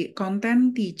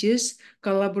content teachers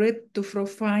collaborate to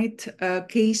provide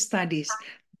case studies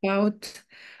about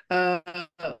uh,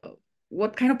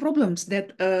 what kind of problems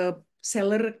that a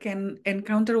seller can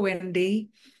encounter when they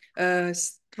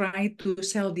try to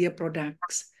sell their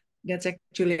products. That's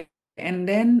actually, and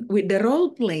then with the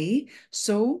role play,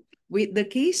 so with the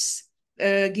case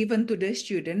given to the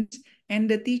students, and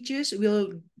the teachers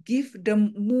will give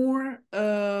them more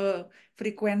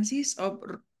frequencies of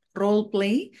role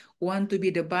play, one to be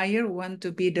the buyer, one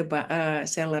to be the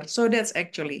seller. So that's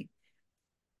actually,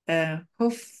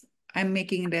 hope I'm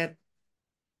making that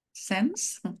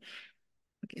sense.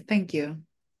 Okay, thank you.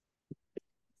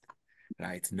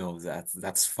 Right, no,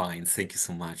 that's fine. Thank you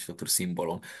so much, Dr.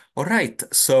 Simbolon. All right,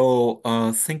 so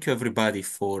thank you everybody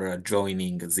for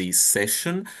joining this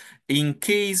session. In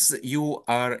case you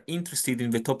are interested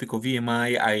in the topic of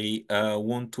EMI, I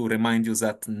want to remind you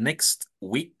that next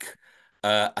week,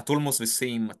 at almost the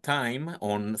same time,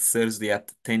 on Thursday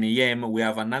at 10 a.m., we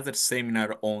have another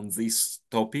seminar on this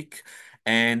topic.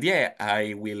 And yeah,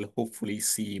 I will hopefully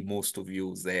see most of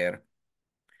you there.